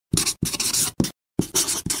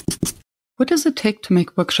What does it take to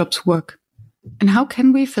make workshops work? And how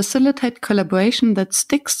can we facilitate collaboration that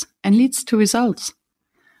sticks and leads to results?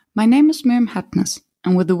 My name is Miriam Hatness,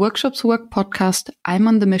 and with the Workshops Work podcast, I'm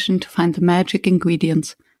on the mission to find the magic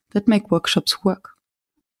ingredients that make workshops work.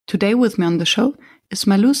 Today with me on the show is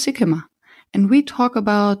Marloes Sikkema, and we talk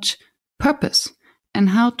about purpose and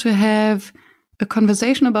how to have a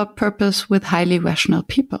conversation about purpose with highly rational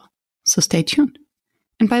people. So stay tuned.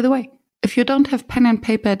 And by the way, if you don't have pen and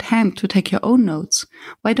paper at hand to take your own notes,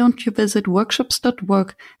 why don't you visit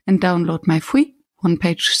workshops.work and download my free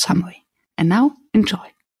one-page summary. And now,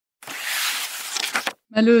 enjoy.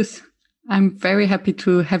 Marloes, I'm very happy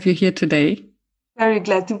to have you here today. Very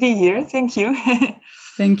glad to be here. Thank you.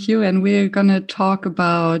 Thank you. And we're going to talk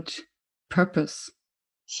about purpose.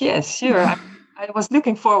 Yes, sure. I was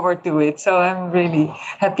looking forward to it, so I'm really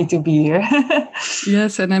happy to be here.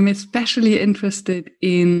 Yes, and I'm especially interested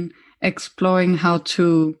in exploring how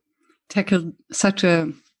to tackle such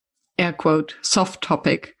a, air quote, soft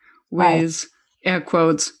topic with, air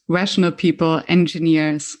quotes, rational people,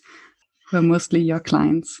 engineers, who are mostly your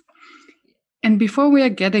clients. And before we are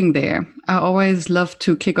getting there, I always love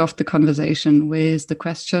to kick off the conversation with the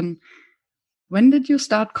question, when did you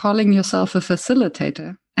start calling yourself a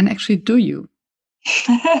facilitator? And actually, do you?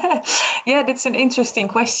 Yeah, that's an interesting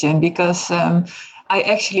question because I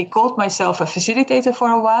actually called myself a facilitator for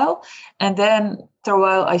a while. And then after a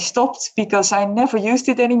while, I stopped because I never used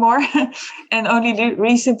it anymore. And only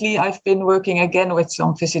recently, I've been working again with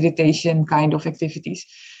some facilitation kind of activities.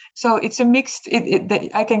 So it's a mixed,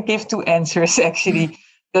 I can give two answers actually.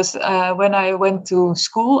 Because when I went to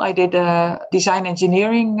school, I did a design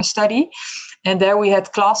engineering study. And there we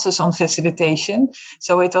had classes on facilitation.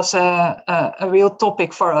 So it was a real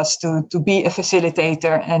topic for us to be a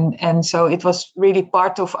facilitator. And so it was really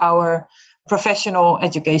part of our professional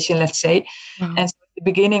education, let's say. Mm-hmm. And so at the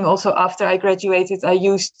beginning, also after I graduated, I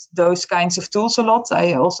used those kinds of tools a lot.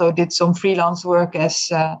 I also did some freelance work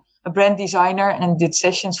as a brand designer and did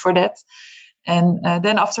sessions for that. And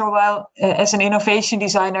then after a while, as an innovation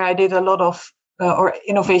designer, I did a lot of, or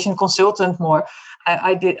innovation consultant more.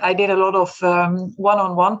 I did a lot of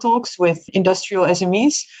one-on-one talks with industrial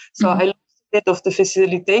SMEs. So I learned a bit of the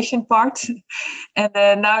facilitation part.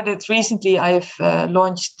 And now that recently I've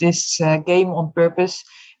launched this game on purpose.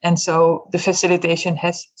 And so the facilitation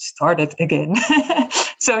has started again.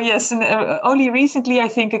 So yes, and only recently, I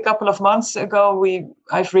think a couple of months ago,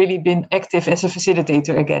 I've really been active as a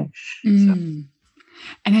facilitator again. So.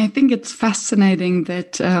 And I think it's fascinating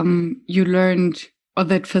that you learned or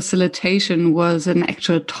that facilitation was an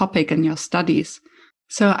actual topic in your studies.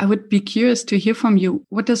 So I would be curious to hear from you.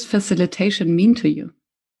 What does facilitation mean to you?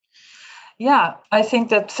 Yeah, I think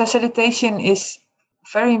that facilitation is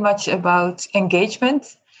very much about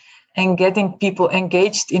engagement and getting people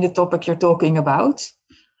engaged in the topic you're talking about.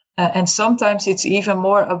 And sometimes it's even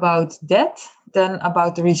more about that than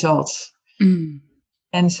about the results.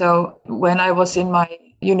 And so when I was in my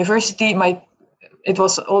university, it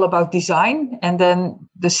was all about design. And then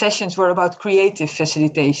the sessions were about creative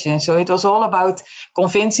facilitation. So it was all about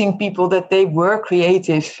convincing people that they were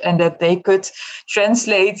creative and that they could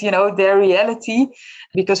translate, their reality,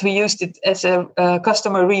 because we used it as a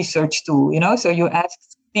customer research tool, So you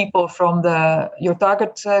asked people from your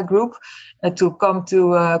target group to come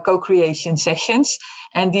to co-creation sessions.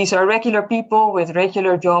 And these are regular people with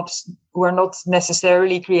regular jobs who are not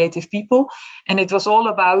necessarily creative people. And it was all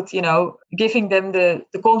about, giving them the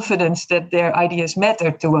confidence that their ideas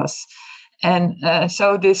matter to us. And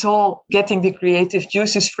so this whole getting the creative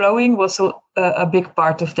juices flowing was a big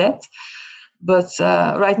part of that. But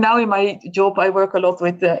right now in my job, I work a lot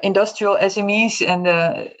with the industrial SMEs and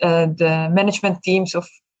the management teams of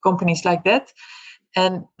companies like that.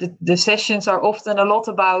 And the sessions are often a lot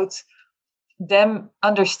about them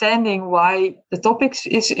understanding why the topics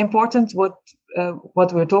is important,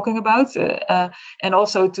 what we're talking about, and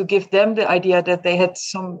also to give them the idea that they had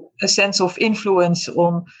a sense of influence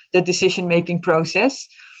on the decision-making process.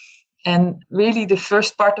 And really the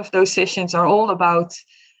first part of those sessions are all about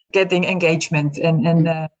getting engagement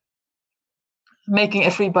and making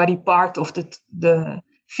everybody part of the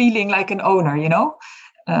feeling like an owner,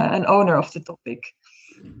 an owner of the topic.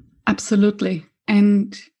 Absolutely.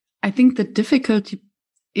 And I think the difficulty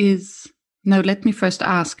is, let me first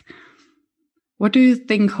ask, what do you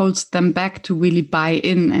think holds them back to really buy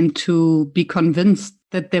in and to be convinced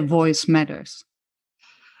that their voice matters?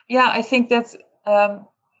 Yeah, I think that's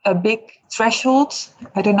a big threshold.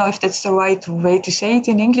 I don't know if that's the right way to say it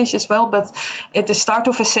in English as well, but at the start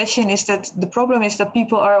of a session is that the problem is that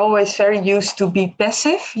people are always very used to be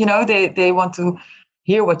passive. They want to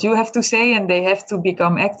hear what you have to say, and they have to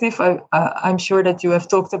become active. I'm sure that you have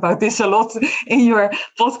talked about this a lot in your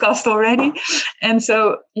podcast already. And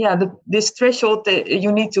so, this threshold that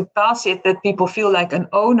you need to pass it, that people feel like an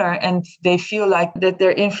owner and they feel like that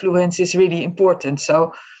their influence is really important.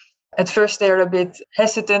 So at first they're a bit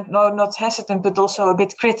hesitant, no, not hesitant, but also a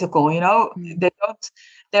bit critical,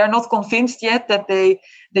 they are not convinced yet that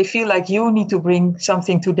they feel like you need to bring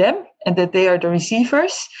something to them and that they are the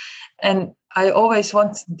receivers. And I always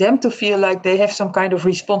want them to feel like they have some kind of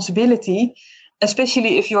responsibility,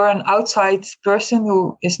 especially if you're an outside person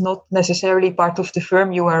who is not necessarily part of the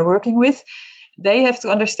firm you are working with. They have to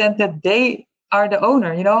understand that they are the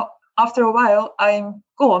owner. After a while, I'm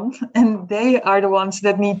gone, and they are the ones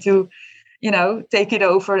that need to, take it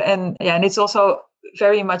over. And it's also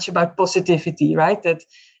very much about positivity, right? That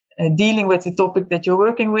dealing with the topic that you're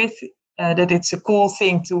working with, that it's a cool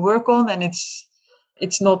thing to work on, and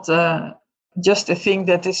it's not just a thing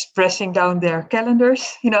that is pressing down their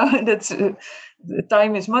calendars. That's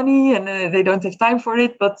time is money, and they don't have time for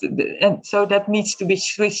it. And so that needs to be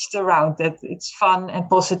switched around. That it's fun and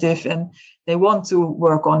positive, and they want to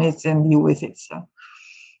work on it and deal with it. So,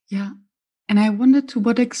 yeah, and I wonder to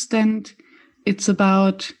what extent it's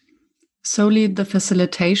about solely the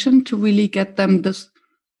facilitation to really get them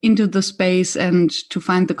into the space and to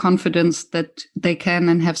find the confidence that they can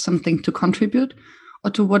and have something to contribute, or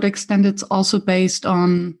to what extent it's also based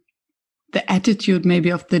on the attitude maybe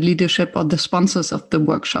of the leadership or the sponsors of the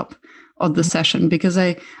workshop or the session, because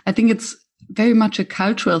I think it's very much a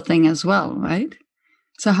cultural thing as well, right?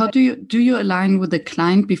 So how do you align with the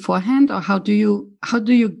client beforehand, or how do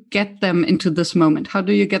you get them into this moment? How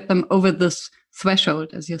do you get them over this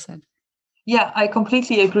threshold, as you said? Yeah, I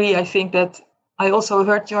completely agree. I think that I also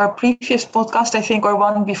heard your previous podcast, I think, or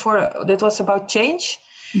one before, that was about change.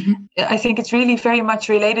 Mm-hmm. I think it's really very much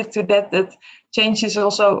related to that change is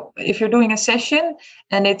also, if you're doing a session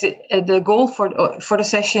and the goal for the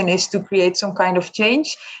session is to create some kind of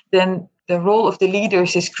change, then the role of the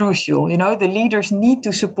leaders is crucial. The leaders need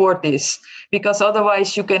to support this, because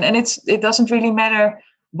otherwise you can, and it doesn't really matter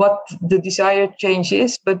what the desired change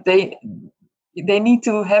is, but they need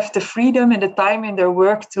to have the freedom and the time in their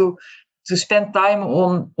work to spend time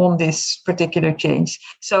on this particular change.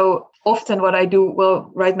 So often what I do,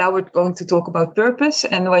 right now we're going to talk about purpose.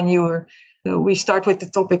 And when we start with the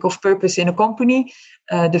topic of purpose in a company,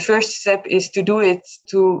 the first step is to do it,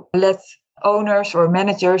 to let owners or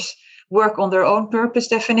managers work on their own purpose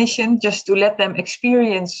definition, just to let them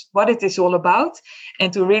experience what it is all about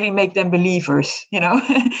and to really make them believers,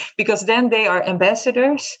 because then they are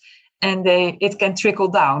ambassadors and it can trickle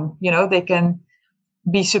down, they can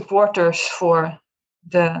be supporters for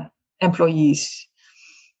the employees.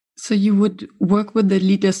 So you would work with the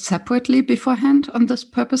leaders separately beforehand on this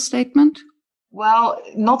purpose statement? Well,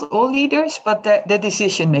 not all leaders, but the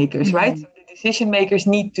decision makers, mm-hmm. right? So the decision makers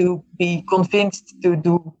need to be convinced to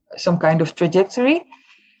do some kind of trajectory.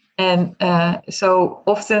 And so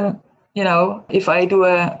often, if I do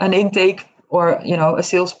an intake or, a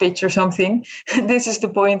sales pitch or something, this is the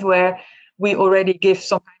point where we already give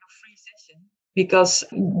some kind of free session, because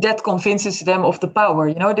that convinces them of the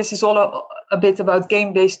power. This is all a bit about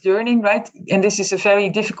game-based learning, right? And this is a very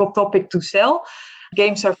difficult topic to sell.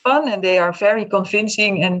 Games are fun and they are very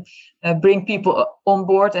convincing and bring people on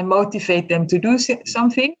board and motivate them to do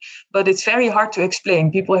something. But it's very hard to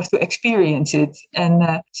explain. People have to experience it.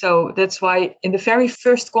 And so that's why in the very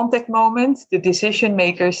first contact moment, the decision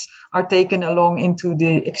makers are taken along into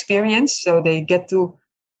the experience. So they get to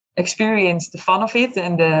experience the fun of it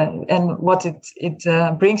and what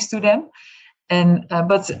it brings to them. And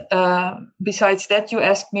but besides that, you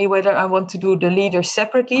asked me whether I want to do the leaders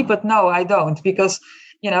separately, but no, I don't, because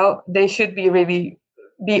they should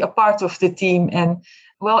be a part of the team. And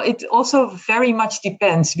it also very much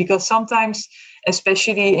depends, because sometimes,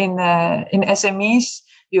 especially in SMEs,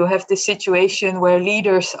 you have this situation where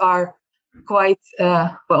leaders are quite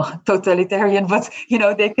totalitarian, but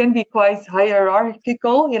they can be quite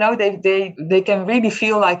hierarchical. They can really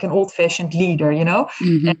feel like an old-fashioned leader.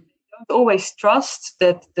 Mm-hmm. And always trust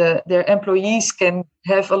that their employees can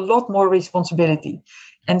have a lot more responsibility.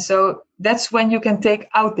 And so that's when you can take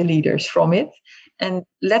out the leaders from it and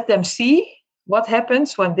let them see what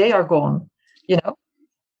happens when they are gone,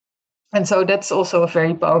 And so that's also a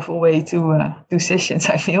very powerful way to do sessions,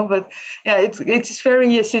 I feel. But it's very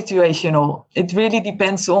situational. It really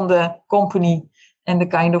depends on the company and the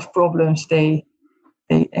kind of problems they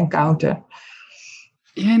encounter.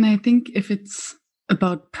 Yeah, and I think if it's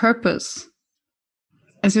about purpose,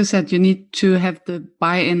 as you said, you need to have the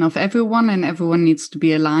buy-in of everyone, and everyone needs to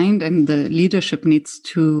be aligned, and the leadership needs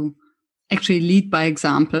to actually lead by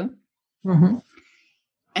example. Mm-hmm.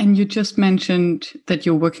 And you just mentioned that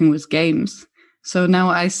you're working with games. So now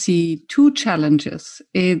I see two challenges.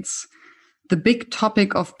 It's the big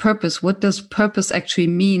topic of purpose. What does purpose actually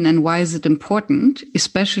mean and why is it important?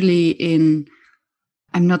 Especially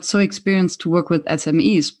I'm not so experienced to work with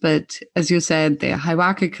SMEs, but as you said, they're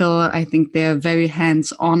hierarchical. I think they're very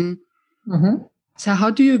hands-on. Mm-hmm. So how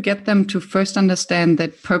do you get them to first understand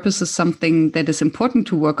that purpose is something that is important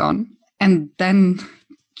to work on and then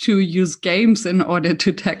to use games in order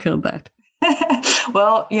to tackle that?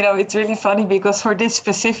 Well, it's really funny because for this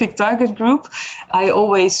specific target group, I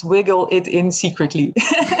always wiggle it in secretly.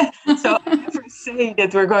 So I never say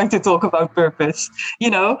that we're going to talk about purpose,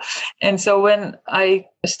 And so when I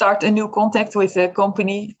start a new contact with a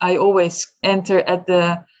company, I always enter at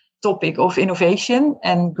the topic of innovation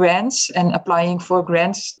and grants and applying for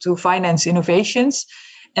grants to finance innovations.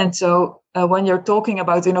 And so when you're talking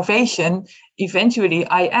about innovation, eventually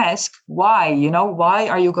I ask why, why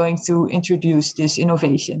are you going to introduce this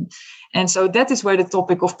innovation? And so that is where the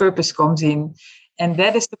topic of purpose comes in. And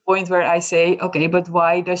that is the point where I say, okay, but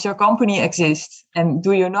why does your company exist? And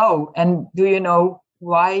do you know? And do you know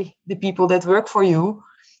why the people that work for you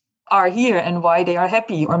are here and why they are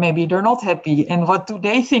happy? Or maybe they're not happy. And what do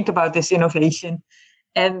they think about this innovation?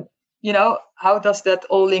 And how does that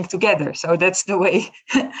all link together? So that's the way.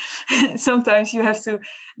 Sometimes you have to,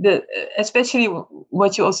 especially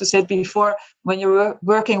what you also said before, when you're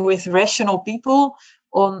working with rational people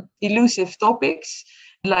on elusive topics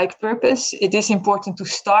like purpose, it is important to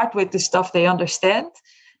start with the stuff they understand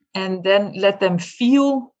and then let them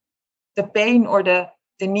feel the pain or the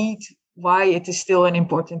need why it is still an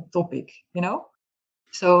important topic,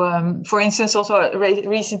 So, for instance, also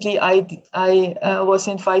recently I was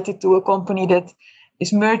invited to a company that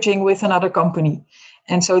is merging with another company.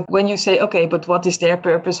 And so when you say, okay, but what is their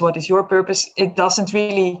purpose? What is your purpose? It doesn't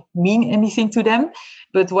really mean anything to them.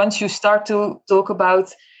 But once you start to talk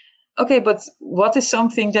about, okay, but what is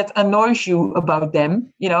something that annoys you about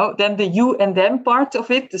them? Then the you and them part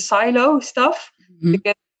of it, the silo stuff,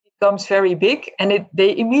 becomes very big and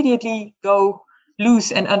they immediately go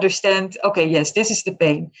loose and understand, okay, yes, this is the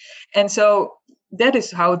pain. And so that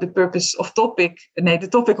is how the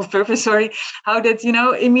topic of purpose, how that,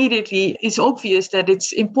 immediately it's obvious that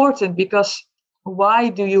it's important because why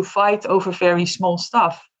do you fight over very small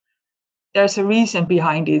stuff? There's a reason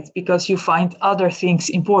behind it because you find other things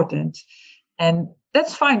important. And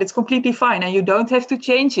that's fine. That's completely fine. And you don't have to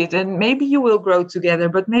change it. And maybe you will grow together,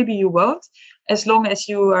 but maybe you won't. As long as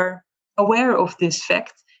you are aware of this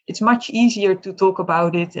fact, it's much easier to talk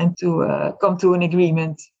about it and to come to an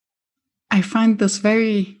agreement. I find this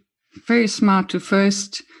very, very smart to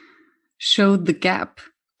first show the gap,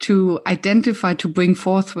 to identify, to bring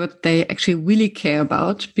forth what they actually really care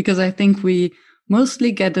about, because I think we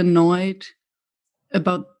mostly get annoyed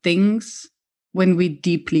about things when we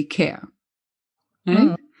deeply care.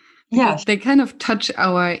 Right? Because they kind of touch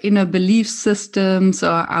our inner belief systems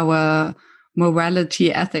or our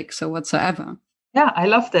morality, ethics, or whatsoever. Yeah, I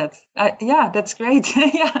love that. That's great.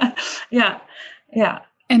 Yeah.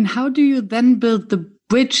 And how do you then build the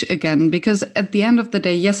bridge again? Because at the end of the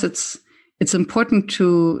day, yes, it's important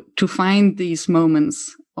to find these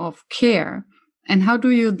moments of care. And how do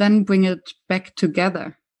you then bring it back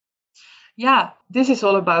together? Yeah, this is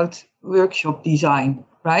all about workshop design,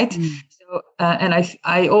 right? So, and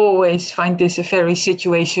I always find this a very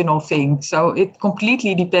situational thing. So it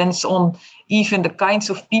completely depends on even the kinds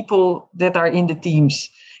of people that are in the teams,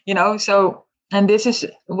 So, and this is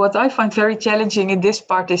what I find very challenging in this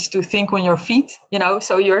part is to think on your feet,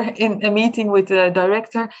 So you're in a meeting with the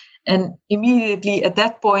director, and immediately at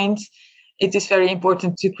that point, it is very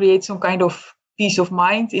important to create some kind of peace of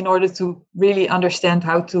mind in order to really understand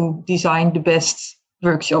how to design the best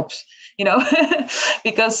workshops,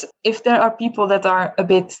 because if there are people that are a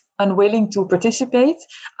bit unwilling to participate,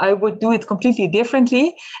 I would do it completely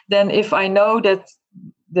differently than if I know that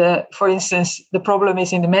for instance, the problem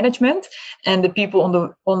is in the management and the people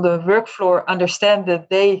on the work floor understand that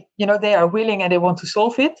they are willing and they want to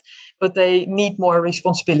solve it, but they need more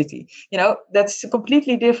responsibility. That's a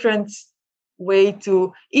completely different way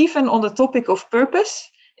to, even on the topic of purpose,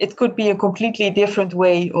 it could be a completely different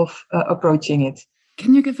way of approaching it.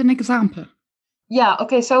 Can you give an example? Yeah,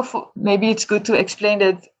 okay. So maybe it's good to explain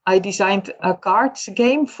that I designed a card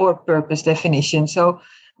game for purpose definition. So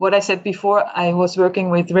what I said before, I was working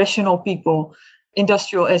with rational people,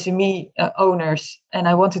 industrial SME owners, and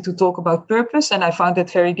I wanted to talk about purpose, and I found that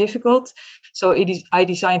very difficult. So I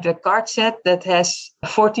designed a card set that has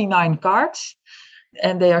 49 cards,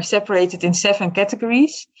 and they are separated in 7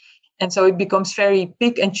 categories. And so it becomes very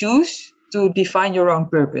pick and choose to define your own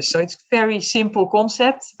purpose. So it's a very simple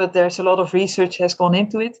concept, but there's a lot of research has gone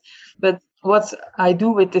into it. But what I do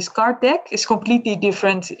with this card deck is completely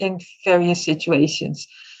different in various situations.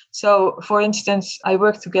 So, for instance, I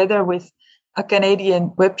work together with a Canadian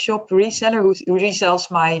webshop reseller who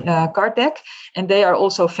resells my card deck, and they are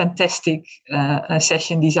also fantastic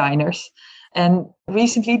session designers. And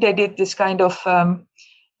recently they did this kind of a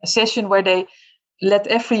session where they let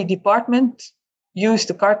every department use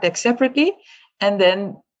the card deck separately and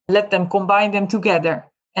then let them combine them together.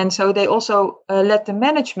 And so they also let the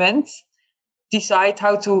management decide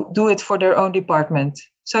how to do it for their own department.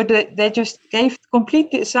 So they just gave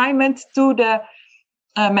complete the assignment to the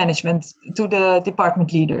management, to the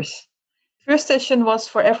department leaders. First session was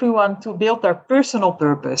for everyone to build their personal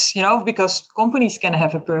purpose, because companies can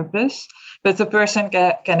have a purpose, but the person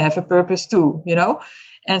can have a purpose too,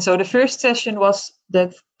 And so the first session was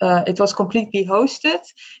that it was completely hosted,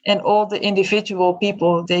 and all the individual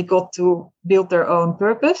people, they got to build their own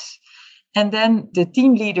purpose. And then the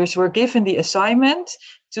team leaders were given the assignment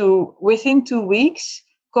to, within 2 weeks,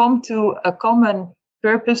 come to a common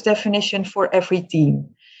purpose definition for every team.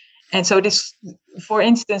 And so this, for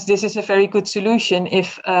instance, this is a very good solution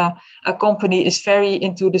if a company is very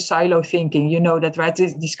into the silo thinking. You know that, right?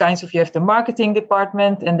 These kinds of, you have the marketing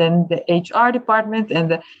department and then the HR department and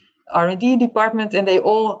the R&D department, and they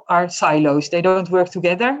all are silos. They don't work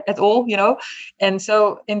together at all, And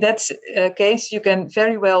so in that case, you can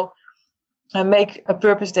very well make a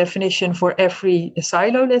purpose definition for every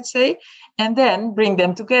silo, let's say, and then bring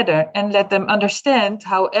them together and let them understand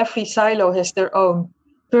how every silo has their own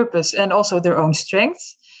purpose and also their own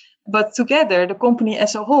strengths. But together, the company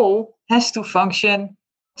as a whole has to function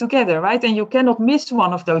together, right? And you cannot miss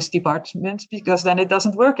one of those departments because then it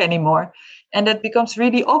doesn't work anymore. And that becomes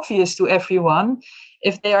really obvious to everyone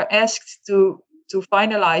if they are asked to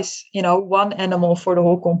finalize, one animal for the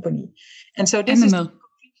whole company. And so this is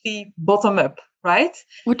completely bottom up, right?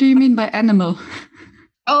 What do you mean by animal?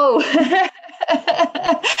 Oh,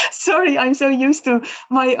 sorry, I'm so used to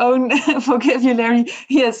my own vocabulary.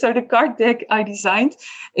 Yes, so the card deck I designed,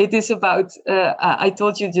 it is about, I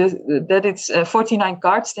told you just that it's 49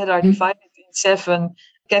 cards that are divided in 7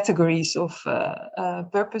 categories of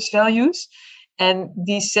purpose values. And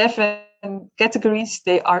these 7 categories,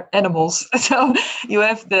 they are animals. So you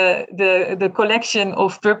have the collection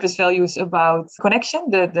of purpose values about connection,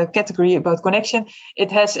 the category about connection.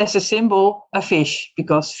 It has as a symbol a fish,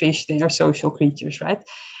 because fish, they are social creatures, right?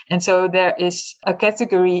 And so there is a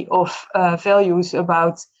category of values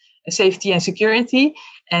about safety and security,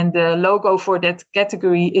 and the logo for that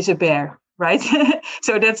category is a bear, right?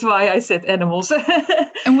 So that's why I said animals.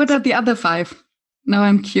 And what are the other 5? Now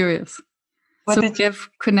I'm curious. So we have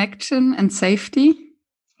connection and safety.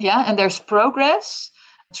 Yeah, and there's progress,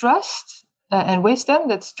 trust, and wisdom.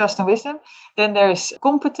 That's trust and wisdom. Then there's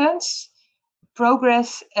competence,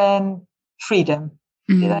 progress, and freedom.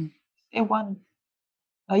 Did I say one?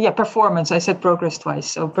 Performance. I said progress twice.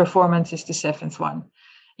 So performance is the 7th one.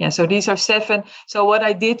 Yeah, so these are 7. So what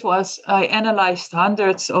I did was I analyzed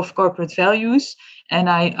hundreds of corporate values, and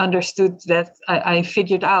I understood that I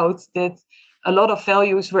figured out that a lot of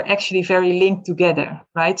values were actually very linked together,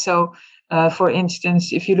 right? So, for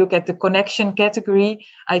instance, if you look at the connection category,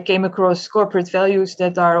 I came across corporate values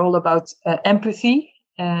that are all about empathy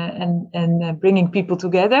and bringing people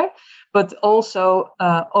together, but also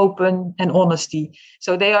open and honesty.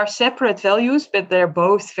 So they are separate values, but they're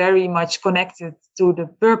both very much connected to the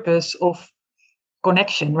purpose of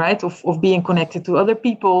connection, right? Of being connected to other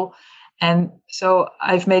people. And so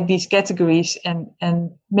I've made these categories,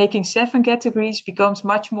 and making 7 categories becomes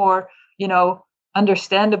much more,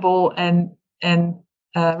 understandable and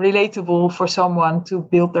relatable for someone to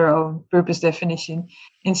build their own purpose definition,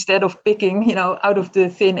 instead of picking, out of the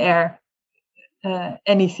thin air,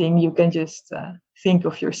 anything you can just think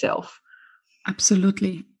of yourself.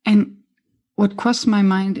 Absolutely. And what crossed my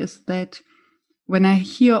mind is that when I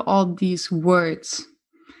hear all these words,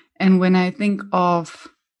 and when I think of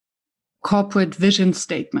corporate vision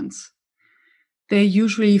statements, they're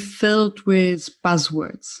usually filled with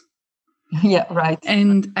buzzwords. Yeah, right.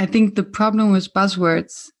 And I think the problem with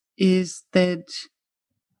buzzwords is that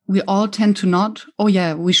we all tend to nod,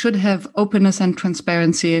 we should have openness and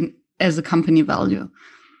transparency as a company value,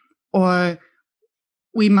 or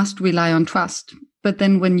we must rely on trust. But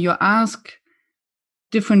then when you ask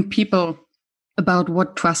different people about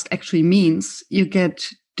what trust actually means, you get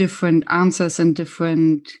different answers and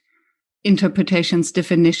different interpretations,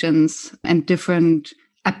 definitions, and different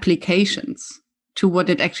applications to what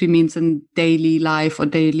it actually means in daily life or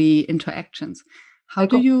daily interactions. How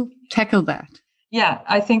do you tackle that? Yeah,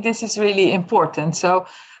 I think this is really important. So,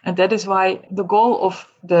 and that is why the goal of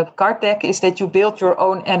the card deck is that you build your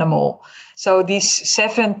own animal. So these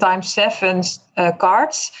 7x7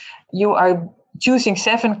 cards, you are choosing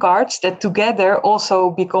 7 cards that together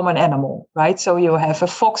also become an animal, right? So you have a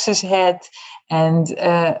fox's head and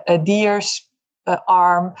a deer's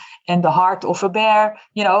arm and the heart of a bear,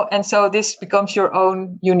 and so this becomes your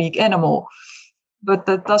own unique animal. But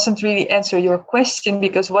that doesn't really answer your question,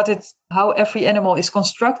 because how every animal is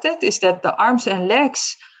constructed is that the arms and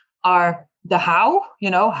legs are the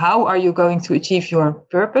how are you going to achieve your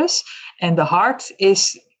purpose, and the heart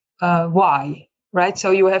is why, right?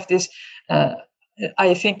 So you have this,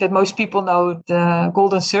 I think that most people know the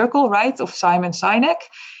golden circle, right, of Simon Sinek.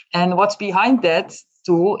 And what's behind that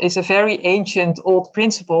tool is a very ancient old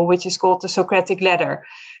principle, which is called the Socratic ladder.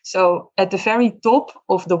 So at the very top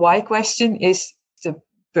of the why question is the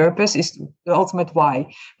purpose, is the ultimate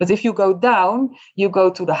why. But if you go down, you go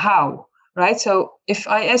to the how, right? So if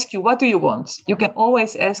I ask you, what do you want? You can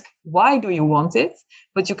always ask, why do you want it?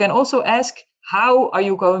 But you can also ask, how are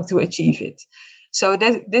you going to achieve it? So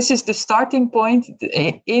this is the starting point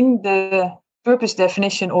in the purpose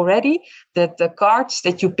definition already, that the cards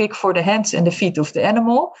that you pick for the hands and the feet of the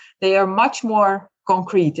animal, they are much more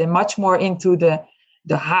concrete and much more into the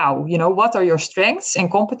how. What are your strengths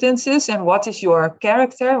and competences, and what is your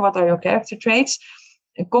character? What are your character traits?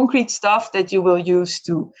 And concrete stuff that you will use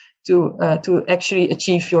to actually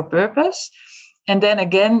achieve your purpose. And then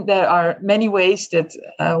again, there are many ways that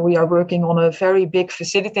we are working on a very big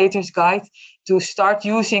facilitator's guide to start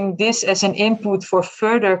using this as an input for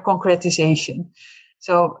further concretization.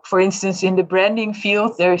 So, for instance, in the branding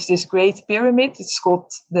field, there is this great pyramid. It's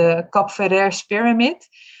called the Cap Ferrer's pyramid.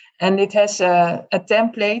 And it has a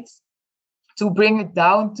template to bring it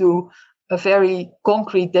down to a very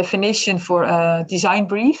concrete definition for a design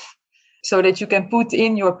brief, so that you can put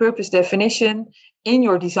in your purpose definition in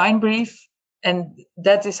your design brief. And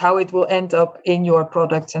that is how it will end up in your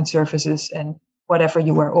products and services and whatever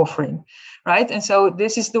you are offering, right? And so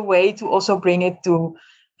this is the way to also bring it to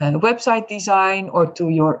website design, or to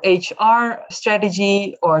your HR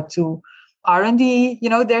strategy, or to R&D.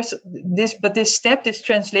 There's this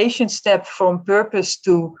translation step from purpose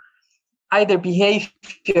to either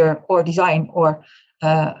behavior or design, or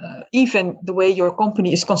even the way your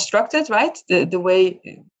company is constructed, right? The way,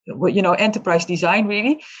 enterprise design,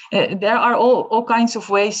 really. There are all kinds of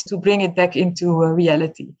ways to bring it back into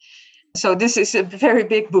reality. So this is a very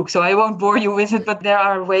big book, so I won't bore you with it, but there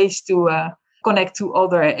are ways to connect to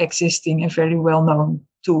other existing and very well-known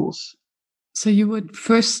tools. So you would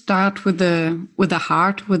first start with the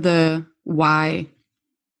heart, with the why,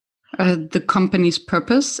 the company's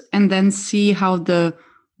purpose, and then see how the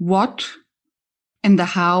what and the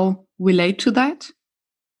how relate to that.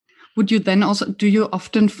 Would you then also, do you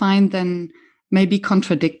often find then maybe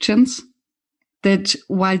contradictions, that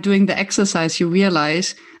while doing the exercise you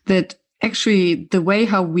realize that actually the way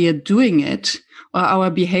how we are doing it, or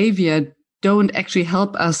our behavior, don't actually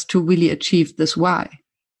help us to really achieve this why?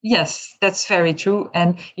 Yes, that's very true.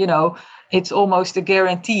 And, it's almost a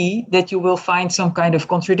guarantee that you will find some kind of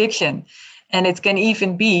contradiction. And it can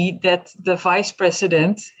even be that the vice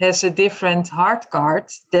president has a different heart card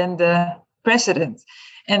than the president.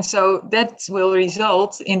 And so that will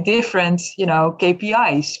result in different,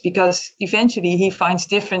 KPIs, because eventually he finds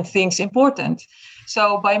different things important.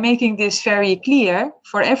 So by making this very clear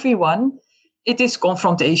for everyone, it is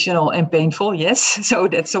confrontational and painful, yes. So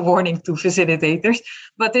that's a warning to facilitators,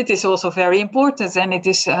 but it is also very important, and it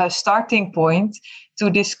is a starting point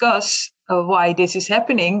to discuss why this is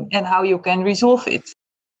happening and how you can resolve it.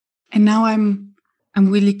 And now I'm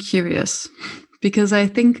really curious, because I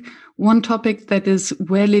think one topic that is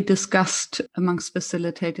rarely discussed amongst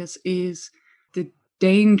facilitators is the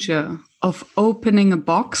danger of opening a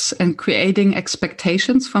box and creating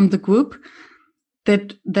expectations from the group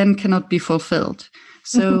that then cannot be fulfilled.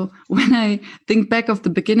 So when I think back of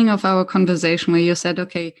the beginning of our conversation, where you said,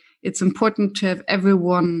 okay, it's important to have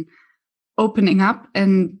everyone opening up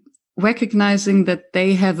and recognizing that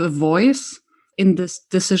they have a voice in this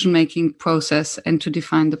decision-making process and to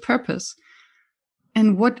define the purpose.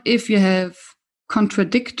 And what if you have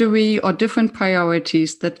contradictory or different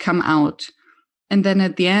priorities that come out? And then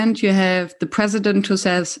at the end, you have the president who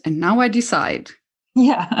says, and now I decide.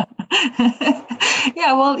 Yeah.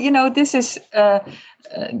 Yeah, well, this is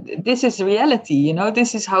reality.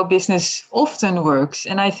 This is how business often works.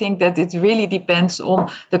 And I think that it really depends on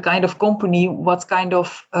the kind of company, what kind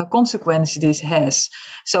of consequence this has.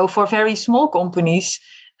 So for very small companies,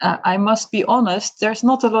 I must be honest, there's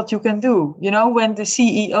not a lot you can do. When the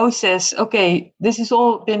CEO says, okay, this has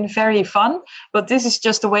all been very fun, but this is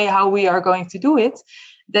just the way how we are going to do it,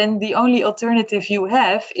 then the only alternative you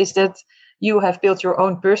have is that you have built your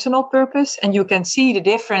own personal purpose and you can see the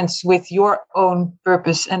difference with your own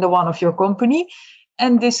purpose and the one of your company.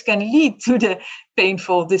 And this can lead to the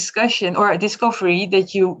painful discussion or a discovery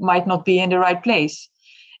that you might not be in the right place.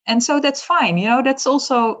 And so that's fine. That's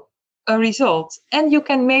also a result. And you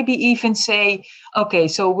can maybe even say, okay,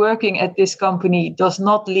 so working at this company does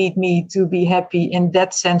not lead me to be happy in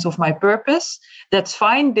that sense of my purpose. That's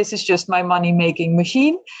fine. This is just my money-making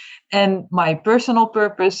machine. And my personal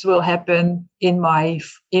purpose will happen in my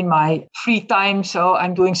free time. So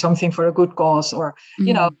I'm doing something for a good cause, or,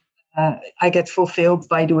 I get fulfilled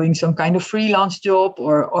by doing some kind of freelance job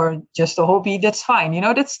or just a hobby. That's fine.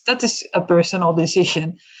 That is a personal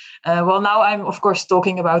decision. Well, now I'm, of course,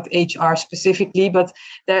 talking about HR specifically, but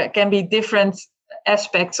there can be different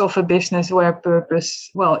aspects of a business where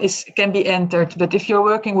purpose, can be entered. But if you're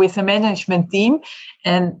working with a management team,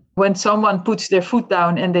 and when someone puts their foot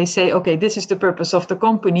down and they say, okay, this is the purpose of the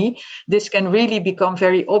company, this can really become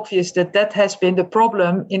very obvious that has been the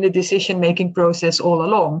problem in the decision-making process all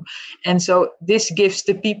along. And so this gives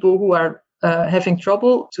the people who are having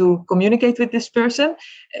trouble to communicate with this person,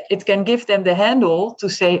 it can give them the handle to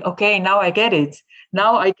say, okay, now I get it.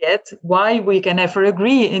 Now I get why we can never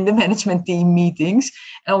agree in the management team meetings.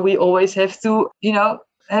 And we always have to,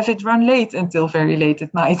 have it run late until very late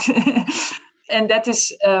at night. And that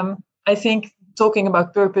is, I think, talking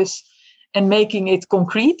about purpose and making it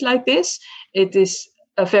concrete like this, it is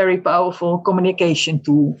a very powerful communication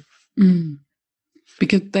tool.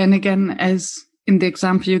 Because then again, as in the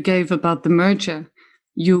example you gave about the merger,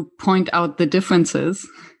 you point out the differences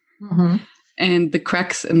and the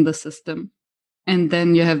cracks in the system. And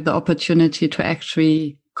then you have the opportunity to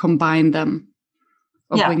actually combine them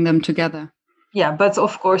or bring them together. Yeah, but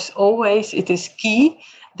of course, always it is key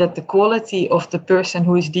that the quality of the person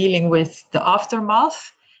who is dealing with the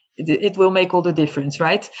aftermath, it will make all the difference,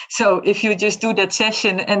 right? So if you just do that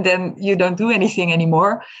session and then you don't do anything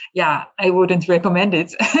anymore, I wouldn't recommend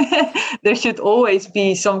it. There should always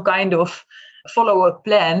be some kind of follow-up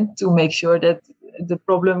plan to make sure that the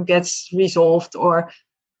problem gets resolved or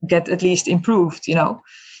get at least improved,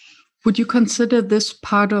 Would you consider this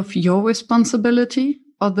part of your responsibility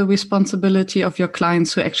or the responsibility of your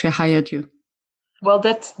clients who actually hired you? Well,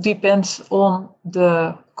 that depends on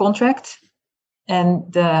the contract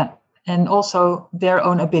and also their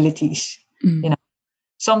own abilities.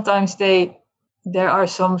 Sometimes there are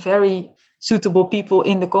some very suitable people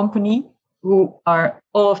in the company who are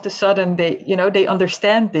all of a sudden they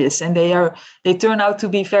understand this and they turn out to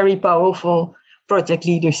be very powerful project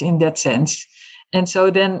leaders in that sense. And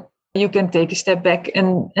so then you can take a step back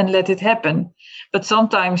and let it happen. But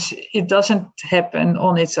sometimes it doesn't happen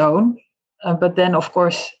on its own. But then, of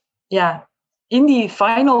course, in the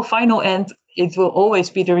final end, it will always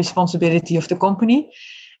be the responsibility of the company.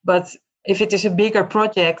 But if it is a bigger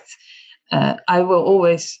project, I will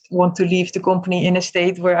always want to leave the company in a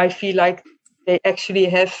state where I feel like they actually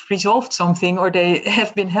have resolved something or they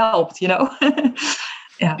have been helped,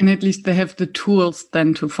 And at least they have the tools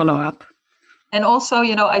then to follow up. And also,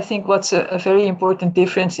 I think what's a very important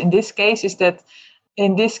difference in this case is that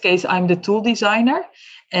in this case, I'm the tool designer.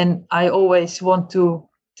 And I always want to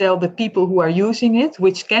tell the people who are using it,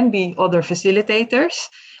 which can be other facilitators,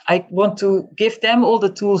 I want to give them all the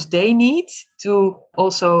tools they need to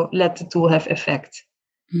also let the tool have effect.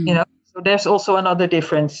 So there's also another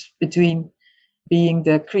difference between being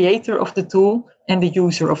the creator of the tool and the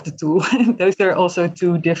user of the tool. Those are also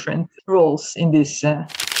two different roles in this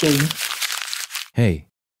game. Hey,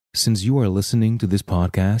 since you are listening to this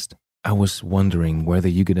podcast, I was wondering whether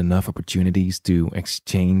you get enough opportunities to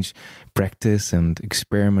exchange, practice, and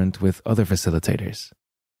experiment with other facilitators.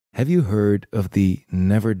 Have you heard of the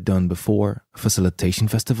Never Done Before Facilitation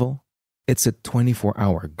Festival? It's a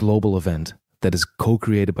 24-hour global event that is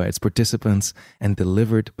co-created by its participants and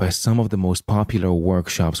delivered by some of the most popular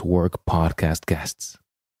Workshops Work podcast guests.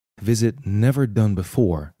 Visit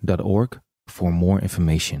neverdonebefore.org for more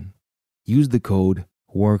information. Use the code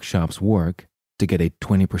WORKSHOPSWORK to get a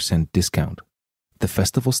 20% discount. The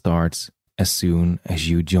festival starts as soon as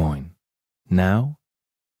you join. Now,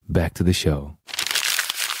 back to the show.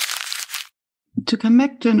 To come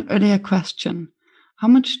back to an earlier question, how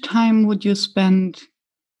much time would you spend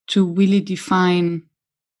to really define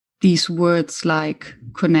these words like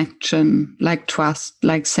connection, like trust,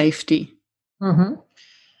 like safety? Mm-hmm.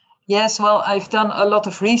 Yes, well, I've done a lot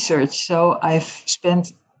of research, so I've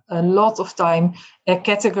spent a lot of time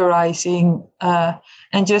categorizing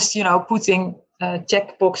and just, putting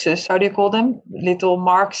check boxes, how do you call them? Little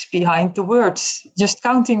marks behind the words, just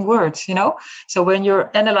counting words, So when you're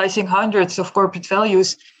analyzing hundreds of corporate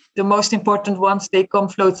values, the most important ones, they come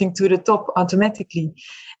floating to the top automatically.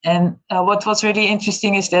 And what was really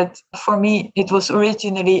interesting is that for me, it was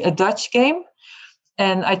originally a Dutch game,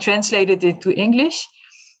 and I translated it to English.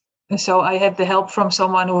 So I had the help from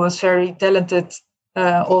someone who was very talented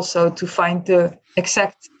also to find the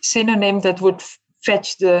exact synonym that would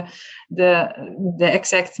fetch the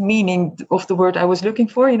exact meaning of the word I was looking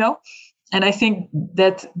for, And I think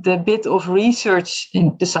that the bit of research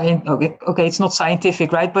in the science, okay, it's not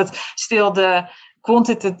scientific, right? But still the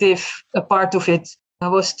quantitative part of it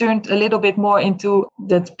was turned a little bit more into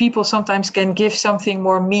that people sometimes can give something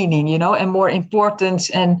more meaning, and more importance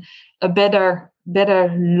and a better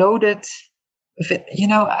loaded,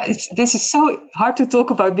 this is so hard to talk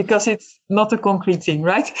about because it's not a concrete thing,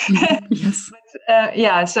 right? Yes.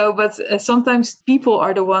 But sometimes people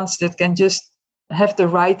are the ones that can just have the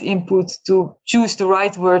right input to choose the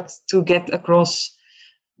right word to get across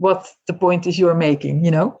what the point is you're making,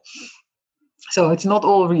 So it's not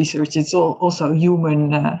all research, it's also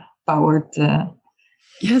human powered.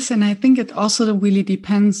 Yes, and I think it also really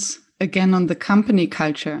depends, again, on the company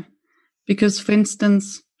culture. Because, for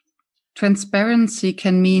instance, transparency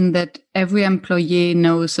can mean that every employee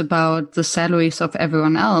knows about the salaries of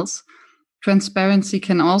everyone else. Transparency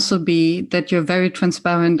can also be that you're very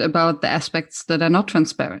transparent about the aspects that are not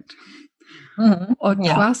transparent. Mm-hmm. Or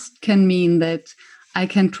trust can mean that I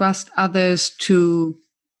can trust others to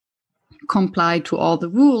comply to all the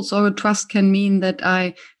rules, or trust can mean that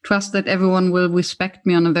I trust that everyone will respect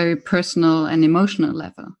me on a very personal and emotional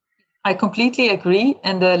level. I completely agree.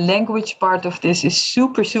 And the language part of this is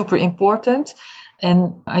super, super important.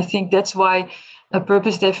 And I think that's why a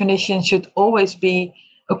purpose definition should always be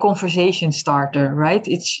a conversation starter, right?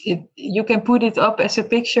 You can put it up as a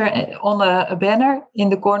picture on a banner in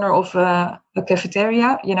the corner of a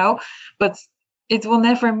cafeteria, but it will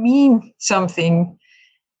never mean something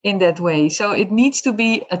in that way. So it needs to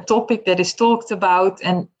be a topic that is talked about,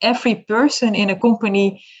 and every person in a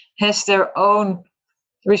company has their own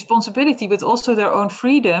responsibility, but also their own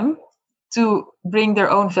freedom to bring their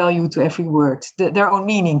own value to every word, their own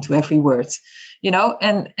meaning to every word,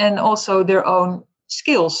 and also their own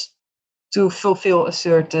skills to fulfill a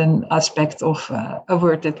certain aspect of a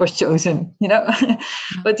word that was chosen,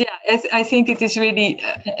 But I think it is really,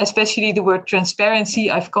 especially the word transparency,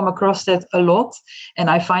 I've come across that a lot. And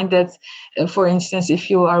I find that, for instance, if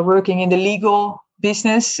you are working in the legal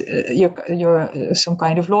business, you're some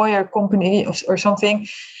kind of lawyer company or something,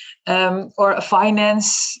 or a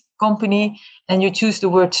finance company, and you choose the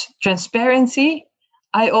word transparency,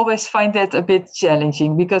 I always find that a bit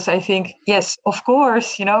challenging, because I think, yes, of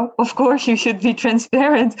course you should be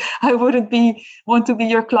transparent. I wouldn't want to be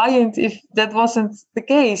your client if that wasn't the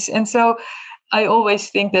case. And so I always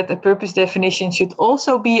think that a purpose definition should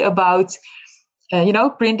also be about,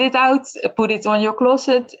 print it out, put it on your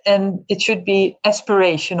closet, and it should be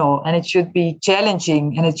aspirational, and it should be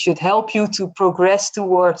challenging, and it should help you to progress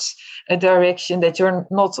towards a direction that you're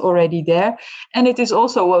not already there. And it is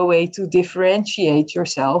also a way to differentiate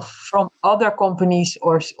yourself from other companies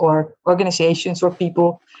or organizations or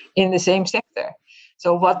people in the same sector.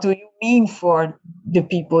 So what do you mean for the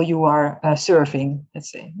people you are serving,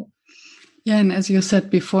 let's say? Yeah, and as you said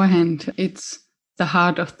beforehand, it's the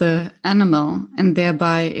heart of the animal, and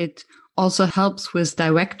thereby it also helps with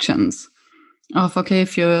directions of, okay,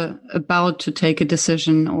 if you're about to take a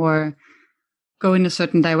decision or go in a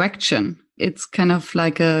certain direction, it's kind of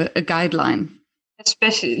like a guideline.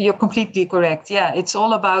 Especially, you're completely correct. Yeah, it's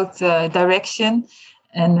all about direction.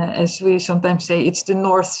 And as we sometimes say, it's the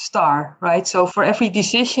North Star, right? So for every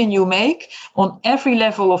decision you make on every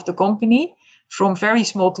level of the company, from very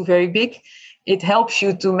small to very big, it helps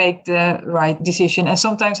you to make the right decision. And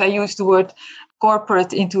sometimes I use the word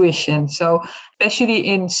corporate intuition. So especially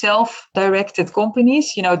in self-directed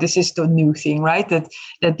companies, this is the new thing, right?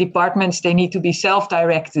 That departments, they need to be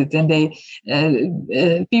self-directed,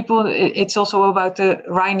 and people, it's also about the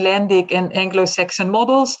Rhinelandic and Anglo-Saxon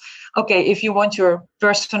models. Okay, if you want your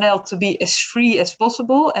personnel to be as free as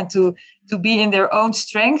possible and to be in their own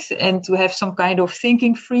strength and to have some kind of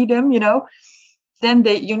thinking freedom, then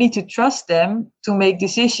you need to trust them to make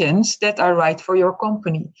decisions that are right for your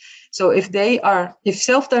company. So if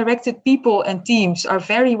self-directed people and teams are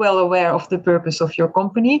very well aware of the purpose of your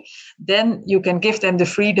company, then you can give them the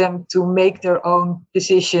freedom to make their own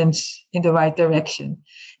decisions in the right direction.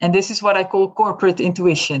 And this is what I call corporate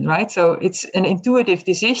intuition, right? So it's an intuitive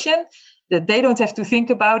decision that they don't have to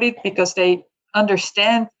think about it, because they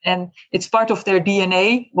understand, and it's part of their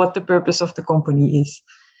DNA what the purpose of the company is.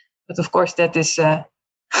 But of course, that is a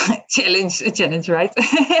challenge, right?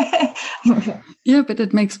 Yeah, but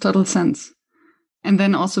it makes total sense. And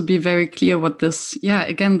then also be very clear what this,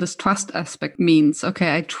 again, this trust aspect means.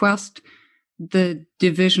 Okay, I trust the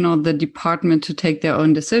division or the department to take their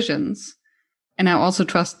own decisions. And I also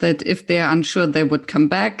trust that if they are unsure, they would come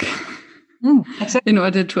back exactly. in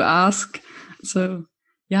order to ask. So,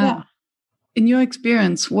 yeah. In your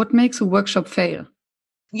experience, what makes a workshop fail?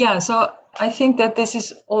 Yeah, so I think that this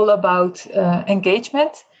is all about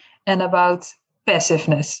engagement and about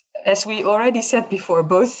passiveness. As we already said before,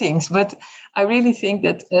 both things. But I really think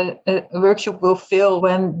that a workshop will fail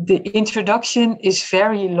when the introduction is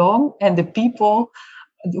very long and the people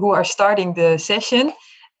who are starting the session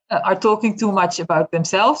are talking too much about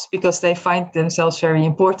themselves because they find themselves very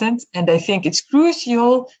important. And they think it's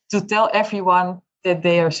crucial to tell everyone that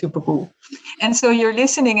they are super cool. And so you're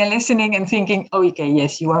listening and thinking, oh, okay,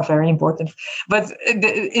 yes, you are very important. But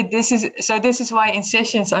this is why in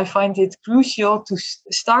sessions I find it crucial to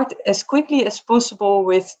start as quickly as possible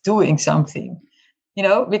with doing something,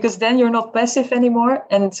 because then you're not passive anymore.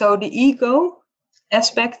 And so the ego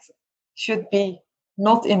aspect should be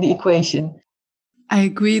not in the equation. I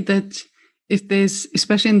agree that if there's,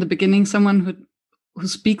 especially in the beginning, someone who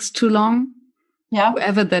speaks too long,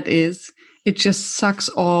 whoever that is, it just sucks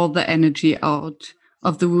all the energy out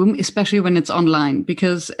of the room, especially when it's online.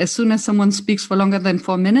 Because as soon as someone speaks for longer than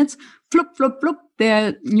 4 minutes, flop, flop, flop, there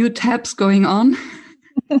are new tabs going on.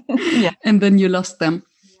 And then you lost them.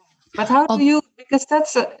 But how do you, because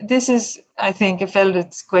this is, I think, a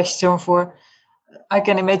valid question I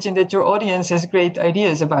can imagine that your audience has great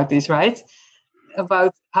ideas about this, right?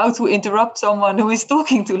 About how to interrupt someone who is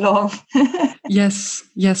talking too long. Yes,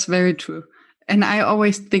 very true. And I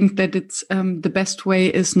always think that it's the best way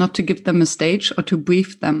is not to give them a stage or to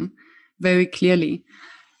brief them very clearly.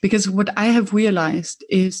 Because what I have realized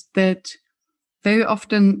is that very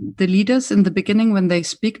often the leaders in the beginning, when they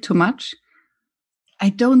speak too much, I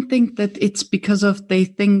don't think that it's because of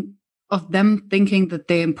them thinking that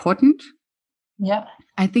they're important. Yeah.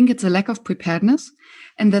 I think it's a lack of preparedness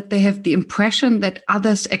and that they have the impression that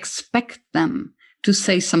others expect them to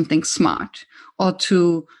say something smart or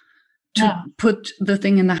to put the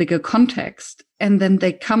thing in a bigger context. And then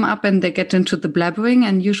they come up and they get into the blabbering.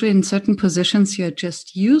 And usually in certain positions, you're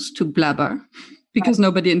just used to blabber because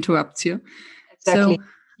nobody interrupts you. Exactly. So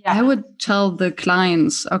I would tell the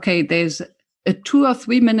clients, okay, there's a 2 or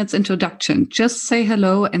 3 minutes introduction. Just say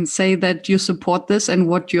hello and say that you support this and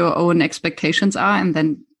what your own expectations are, and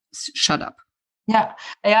then shut up. Yeah.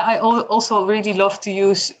 I also really love to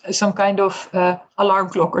use some kind of alarm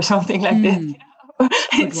clock or something like that.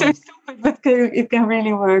 It's so stupid, but it can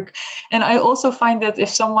really work. And I also find that if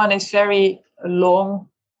someone is very long,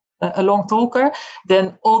 a long talker,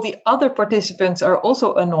 then all the other participants are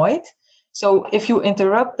also annoyed. So if you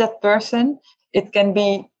interrupt that person, it can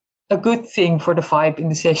be a good thing for the vibe in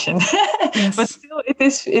the session. Yes. But still,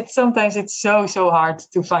 it's sometimes it's so hard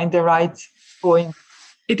to find the right point.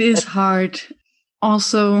 It is hard.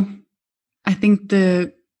 Also, I think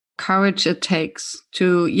the courage it takes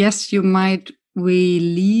to, yes, you might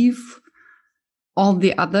relieve all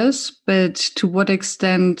the others, but to what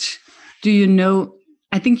extent do you know?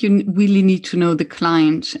 I think you really need to know the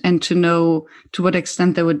client and to know to what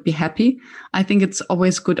extent they would be happy. I think it's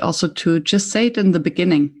always good also to just say it in the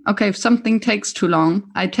beginning. Okay, if something takes too long,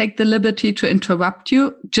 I take the liberty to interrupt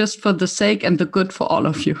you just for the sake and the good for all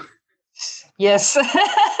of you. Yes.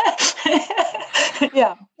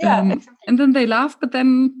 Yeah. Exactly. And then they laugh, but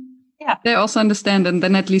then they also understand, and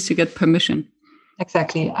then at least you get permission.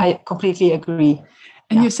 Exactly. I completely agree.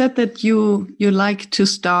 And you said that you like to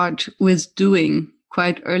start with doing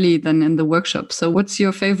quite early than in the workshop. So what's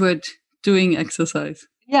your favorite doing exercise?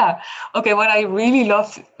 Yeah. Okay. What I really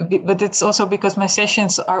love, but it's also because my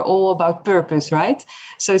sessions are all about purpose, right?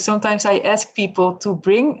 So sometimes I ask people to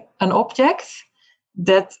bring an object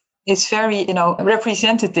that is very,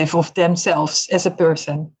 representative of themselves as a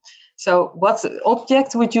person. So what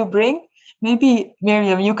object would you bring? Maybe,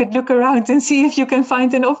 Miriam, you could look around and see if you can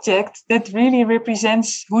find an object that really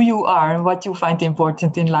represents who you are and what you find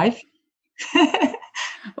important in life.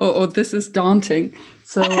 Oh, this is daunting.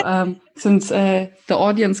 So since the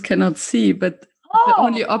audience cannot see, but the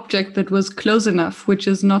only object that was close enough, which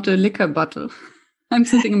is not a liquor bottle, I'm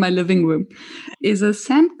sitting in my living room, is a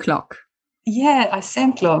sand clock. Yeah, a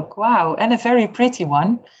sand clock. Wow. And a very pretty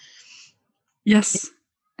one. Yes.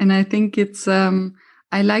 And I think it's,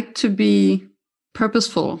 I like to be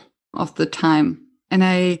purposeful of the time. And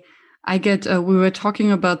I we were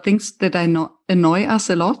talking about things that annoy us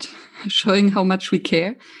a lot, showing how much we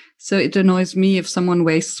care. So it annoys me if someone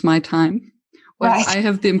wastes my time, or if I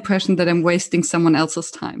have the impression that I'm wasting someone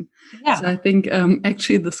else's time. Yeah. So I think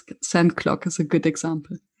actually the sand clock is a good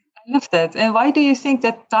example. I love that. And why do you think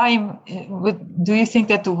that do you think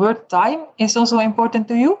that the word time is also important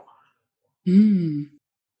to you?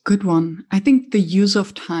 Good one. I think the use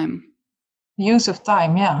of time. Use of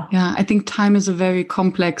time, yeah. Yeah, I think time is a very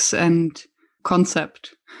complex and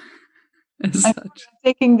concept. I'm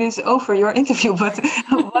taking this over your interview, but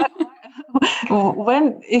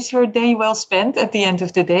when is your day well spent at the end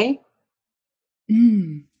of the day?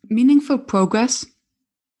 Meaningful progress.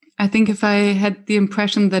 I think if I had the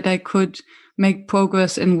impression that I could make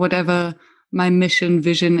progress in whatever my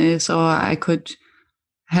vision is, or I could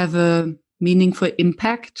have a meaningful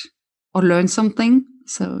impact or learn something.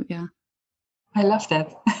 So, yeah. I love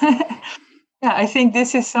that. Yeah, I think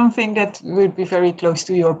this is something that would be very close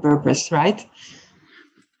to your purpose, right?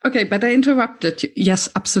 Okay, but I interrupted you. Yes,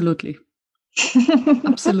 absolutely.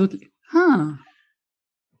 Absolutely. I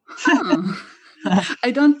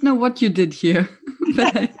don't know what you did here,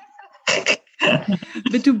 but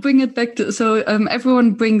to bring it back to, so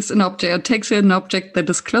everyone brings an object or takes an object that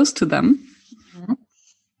is close to them. Mm-hmm.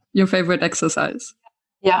 Your favorite exercise.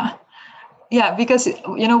 Yeah. Yeah, because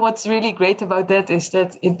what's really great about that is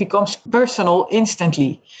that it becomes personal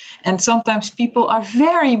instantly. And sometimes people are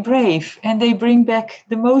very brave and they bring back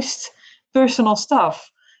the most personal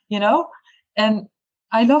stuff, and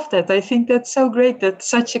I love that. I think that's so great that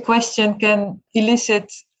such a question can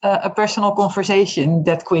elicit a personal conversation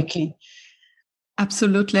that quickly.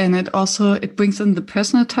 Absolutely. And it brings in the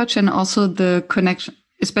personal touch and also the connection,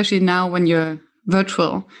 especially now when you're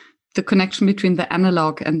virtual, the connection between the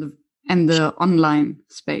analog and the online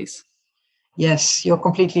space. Yes, you're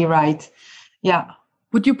completely right. Yeah.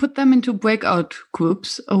 Would you put them into breakout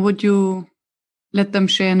groups or would you let them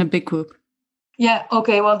share in a big group? Yeah,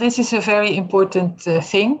 okay. Well, this is a very important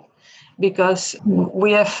thing because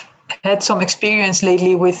we have had some experience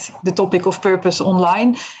lately with the topic of purpose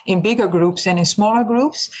online in bigger groups and in smaller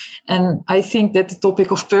groups. And I think that the topic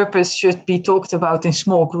of purpose should be talked about in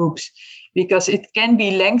small groups because it can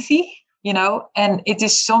be lengthy, and it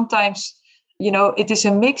is sometimes, it is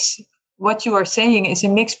a mix. What you are saying is a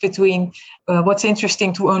mix between what's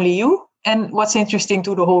interesting to only you and what's interesting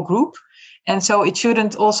to the whole group. And so it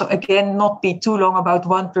shouldn't also, again, not be too long about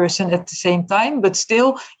one person at the same time, but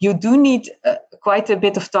still you do need quite a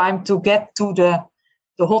bit of time to get to the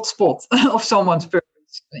hot spot of someone's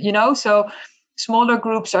purpose, so smaller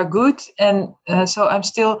groups are good. And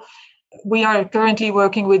so we are currently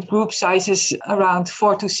working with group sizes around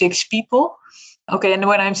 4 to 6 people. Okay, and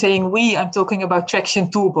when I'm saying we, I'm talking about Traction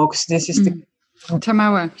Toolbox. This is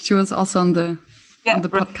Tamara. She was also on the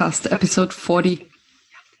podcast, episode 40.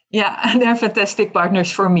 Yeah, and they're fantastic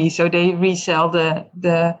partners for me. So they resell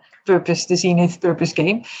the purpose, the ZENITH purpose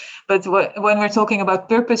game. But when we're talking about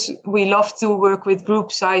purpose, we love to work with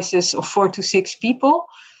group sizes of 4 to 6 people.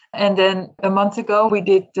 And then a month ago, we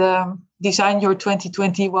did Design Your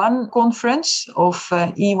 2021 conference of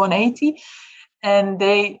E180. And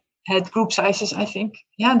they had group sizes, I think.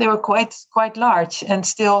 Yeah, they were quite large. And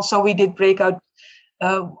still, so we did breakout.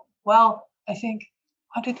 I think,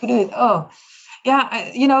 how did we do it? Oh, yeah,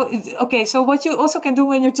 okay. So what you also can do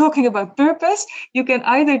when you're talking about purpose, you can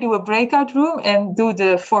either do a breakout room and do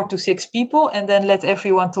the 4 to 6 people and then let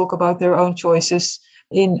everyone talk about their own choices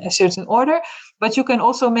in a certain order. But you can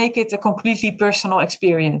also make it a completely personal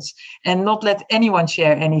experience and not let anyone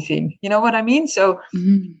share anything. You know what I mean? So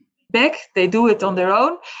back, they do it on their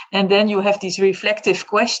own. And then you have these reflective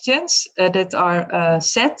questions that are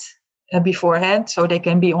set beforehand. So they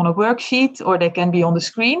can be on a worksheet or they can be on the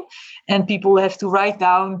screen. And people have to write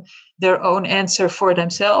down their own answer for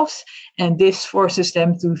themselves. And this forces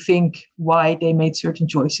them to think why they made certain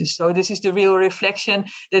choices. So this is the real reflection.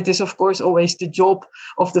 That is, of course, always the job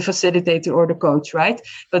of the facilitator or the coach, right?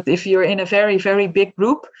 But if you're in a very, very big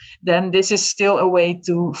group, then this is still a way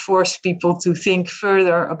to force people to think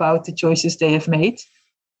further about the choices they have made.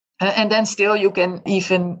 And then still you can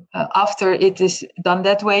even, after it is done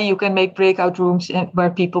that way, you can make breakout rooms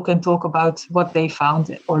where people can talk about what they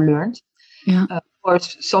found or learned. Yeah. Or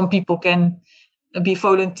some people can be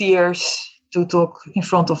volunteers to talk in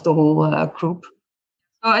front of the whole group.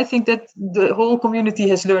 So I think that the whole community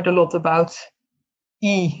has learned a lot about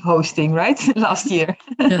e-hosting, right? Last year.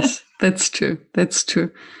 Yes, that's true. That's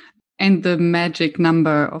true. And the magic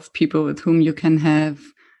number of people with whom you can have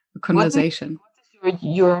a conversation. What is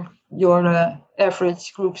your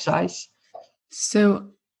average group size?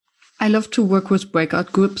 So I love to work with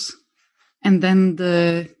breakout groups. And then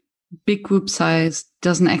the big group size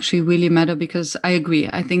doesn't actually really matter, because I agree.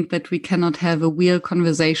 I think that we cannot have a real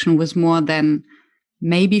conversation with more than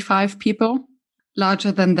maybe 5 people.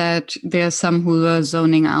 Larger than that, there are some who are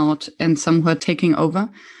zoning out and some who are taking over.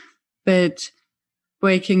 But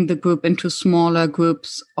breaking the group into smaller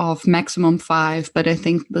groups of maximum 5, but I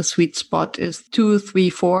think the sweet spot is 2, 3,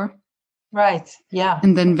 4. Right, yeah.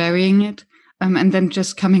 And then varying it. And then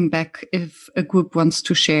just coming back if a group wants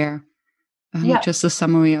to share. Just a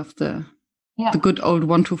summary of the good old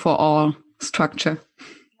 1, 2, 4 all structure.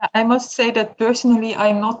 I must say that personally,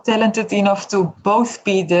 I'm not talented enough to both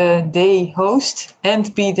be the day host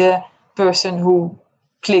and be the person who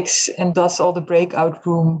clicks and does all the breakout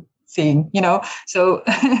room thing, So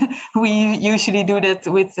we usually do that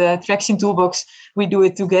with Traction Toolbox. We do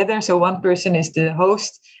it together. So one person is the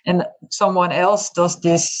host and someone else does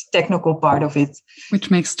this technical part of it. Which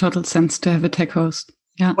makes total sense to have a tech host.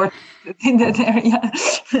 Yeah. Or in that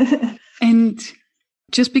area. And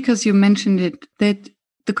just because you mentioned it, that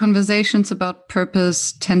the conversations about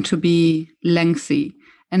purpose tend to be lengthy.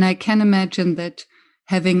 And I can imagine that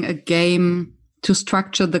having a game to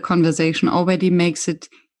structure the conversation already makes it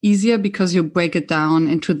easier because you break it down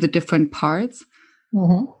into the different parts.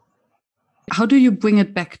 Mm-hmm. How do you bring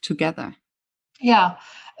it back together? Yeah.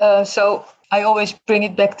 So I always bring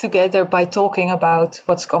it back together by talking about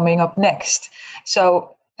what's coming up next.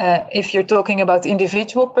 So if you're talking about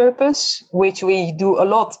individual purpose, which we do a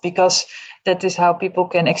lot because that is how people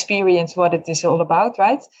can experience what it is all about,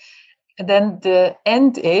 right? And then the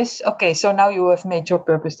end is, okay, so now you have made your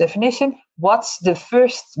purpose definition. What's the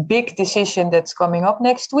first big decision that's coming up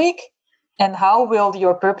next week? And how will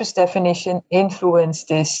your purpose definition influence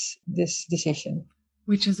this decision?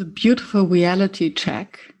 Which is a beautiful reality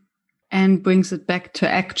check and brings it back to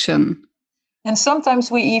action. And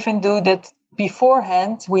sometimes we even do that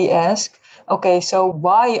beforehand. We ask, okay, so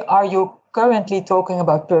why are you currently talking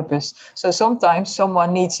about purpose? So sometimes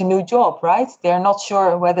someone needs a new job, right? They're not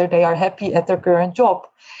sure whether they are happy at their current job.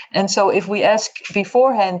 And so if we ask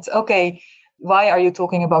beforehand, okay, why are you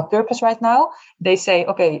talking about purpose right now? They say,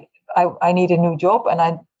 okay, I need a new job and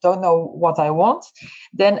I don't know what I want.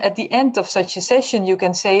 Then at the end of such a session, you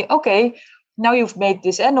can say, okay, now you've made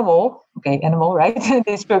this animal, right?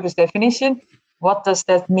 This purpose definition. What does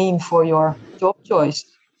that mean for your job choice?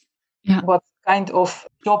 Yeah. What kind of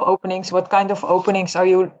job openings, what kind of openings are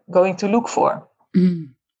you going to look for?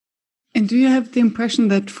 Mm. And do you have the impression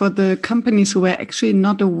that for the companies who were actually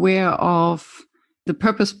not aware of the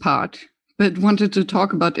purpose part, but wanted to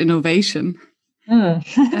talk about innovation,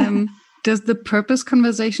 does the purpose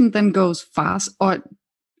conversation then goes fast? Or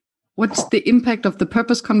what's the impact of the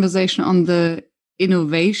purpose conversation on the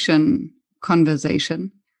innovation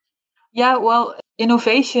conversation? Yeah, well,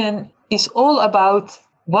 innovation is all about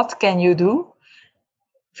what can you do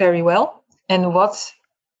very well and what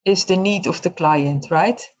is the need of the client,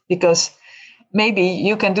 right? Because maybe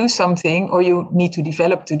you can do something or you need to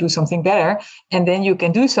develop to do something better, and then you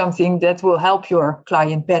can do something that will help your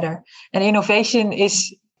client better. And innovation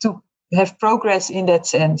is to have progress in that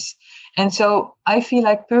sense. And so I feel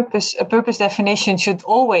like a purpose definition should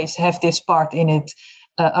always have this part in it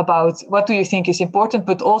about what do you think is important,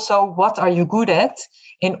 but also what are you good at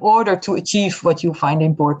in order to achieve what you find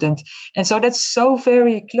important. And so that's so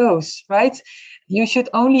very close, right? You should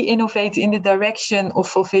only innovate in the direction of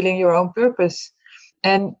fulfilling your own purpose.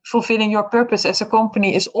 And fulfilling your purpose as a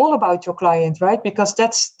company is all about your client, right? Because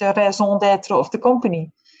that's the raison d'être of the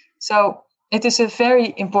company. So it is a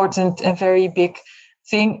very important and very big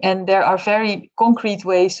thing. And there are very concrete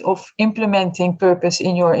ways of implementing purpose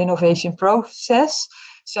in your innovation process.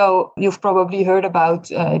 So you've probably heard about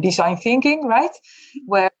design thinking, right?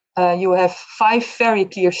 Where you have 5 very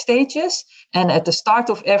clear stages. And at the start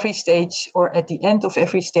of every stage or at the end of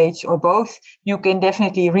every stage or both, you can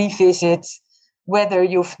definitely revisit whether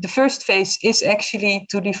the first phase is actually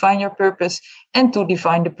to define your purpose and to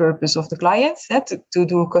define the purpose of the client, to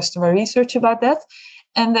do customer research about that.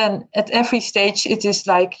 And then at every stage, it is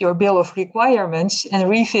like your bill of requirements and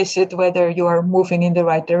revisit whether you are moving in the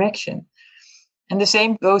right direction. And the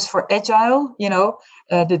same goes for Agile,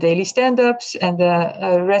 the daily stand-ups and the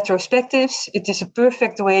retrospectives. It is a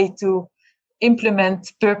perfect way to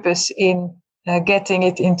implement purpose in getting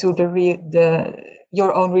it into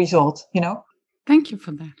your own result, Thank you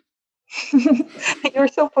for that. You're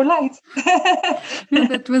so polite. Yeah,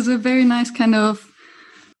 that was a very nice kind of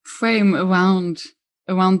frame around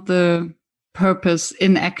the purpose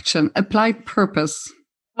in action, applied purpose.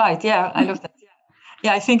 Right, yeah, I love that.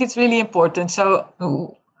 Yeah, I think it's really important. So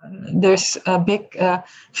there's a big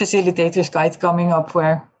facilitator's guide coming up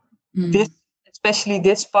where especially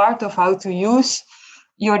this part of how to use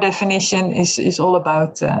your definition is all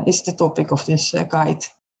about, is the topic of this guide.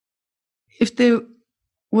 If there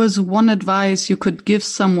was one advice you could give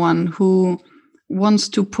someone who wants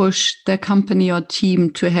to push their company or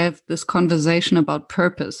team to have this conversation about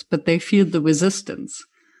purpose, but they feel the resistance,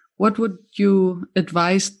 what would you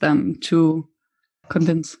advise them to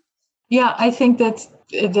convince? Yeah, I think that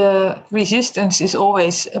the resistance is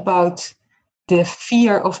always about the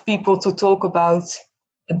fear of people to talk about,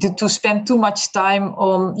 to spend too much time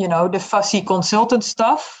on, the fussy consultant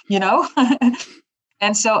stuff,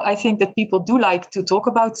 And so I think that people do like to talk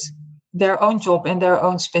about their own job and their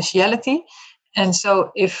own speciality. And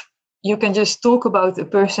so if you can just talk about a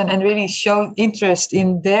person and really show interest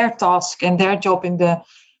in their task and their job in the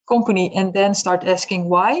company, and then start asking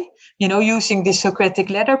why, using the Socratic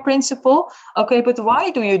ladder principle. Okay, but why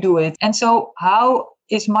do you do it? And so how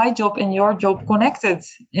is my job and your job connected?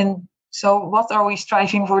 And so what are we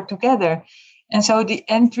striving for together? And so the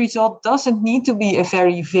end result doesn't need to be a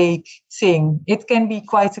very vague thing. It can be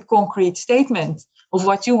quite a concrete statement of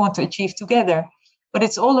what you want to achieve together. But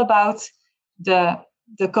it's all about the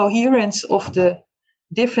coherence of the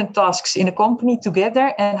different tasks in a company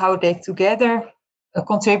together and how they together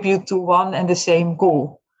contribute to one and the same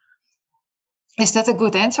goal. Is that a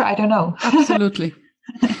good answer? I don't know. Absolutely.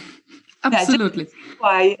 Absolutely. Yeah,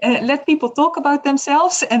 why? Let people talk about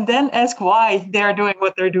themselves and then ask why they're doing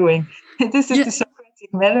what they're doing. This is the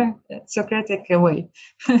Socratic way.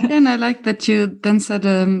 And I like that you then said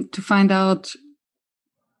to find out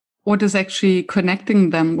what is actually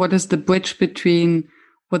connecting them. What is the bridge between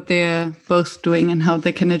what they're both doing and how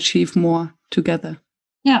they can achieve more together?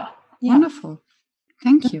 Yeah. Wonderful.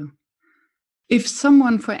 Thank you. If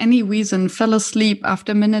someone for any reason fell asleep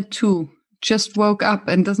after minute 2, just woke up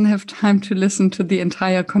and doesn't have time to listen to the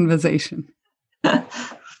entire conversation,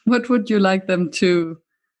 what would you like them to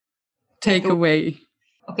take away?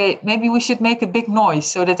 Okay, maybe we should make a big noise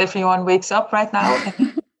so that everyone wakes up right now.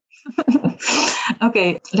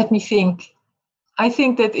 Okay, let me think. I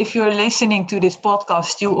think that if you're listening to this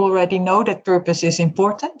podcast, you already know that purpose is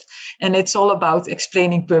important, and it's all about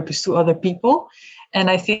explaining purpose to other people. And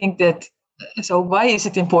I think that, so why is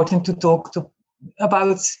it important to talk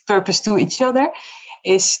about purpose to each other?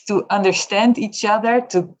 Is to understand each other,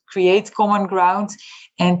 to create common ground,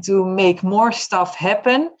 and to make more stuff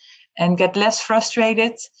happen and get less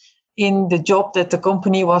frustrated in the job that the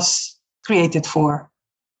company was created for.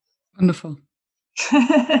 Wonderful.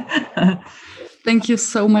 Thank you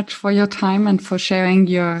so much for your time and for sharing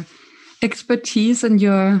your expertise and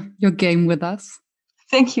your game with us.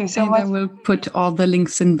 Thank you so much. I will put all the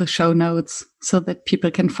links in the show notes so that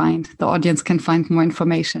the audience can find more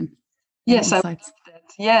information. Yes, I love that.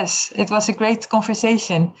 Yes, it was a great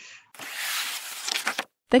conversation.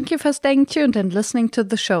 Thank you for staying tuned and listening to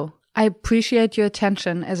the show. I appreciate your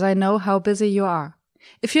attention as I know how busy you are.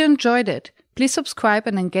 If you enjoyed it, please subscribe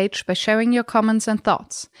and engage by sharing your comments and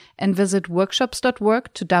thoughts, and visit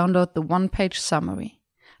workshops.work to download the one-page summary.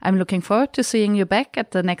 I'm looking forward to seeing you back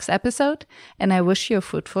at the next episode, and I wish you a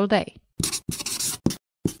fruitful day.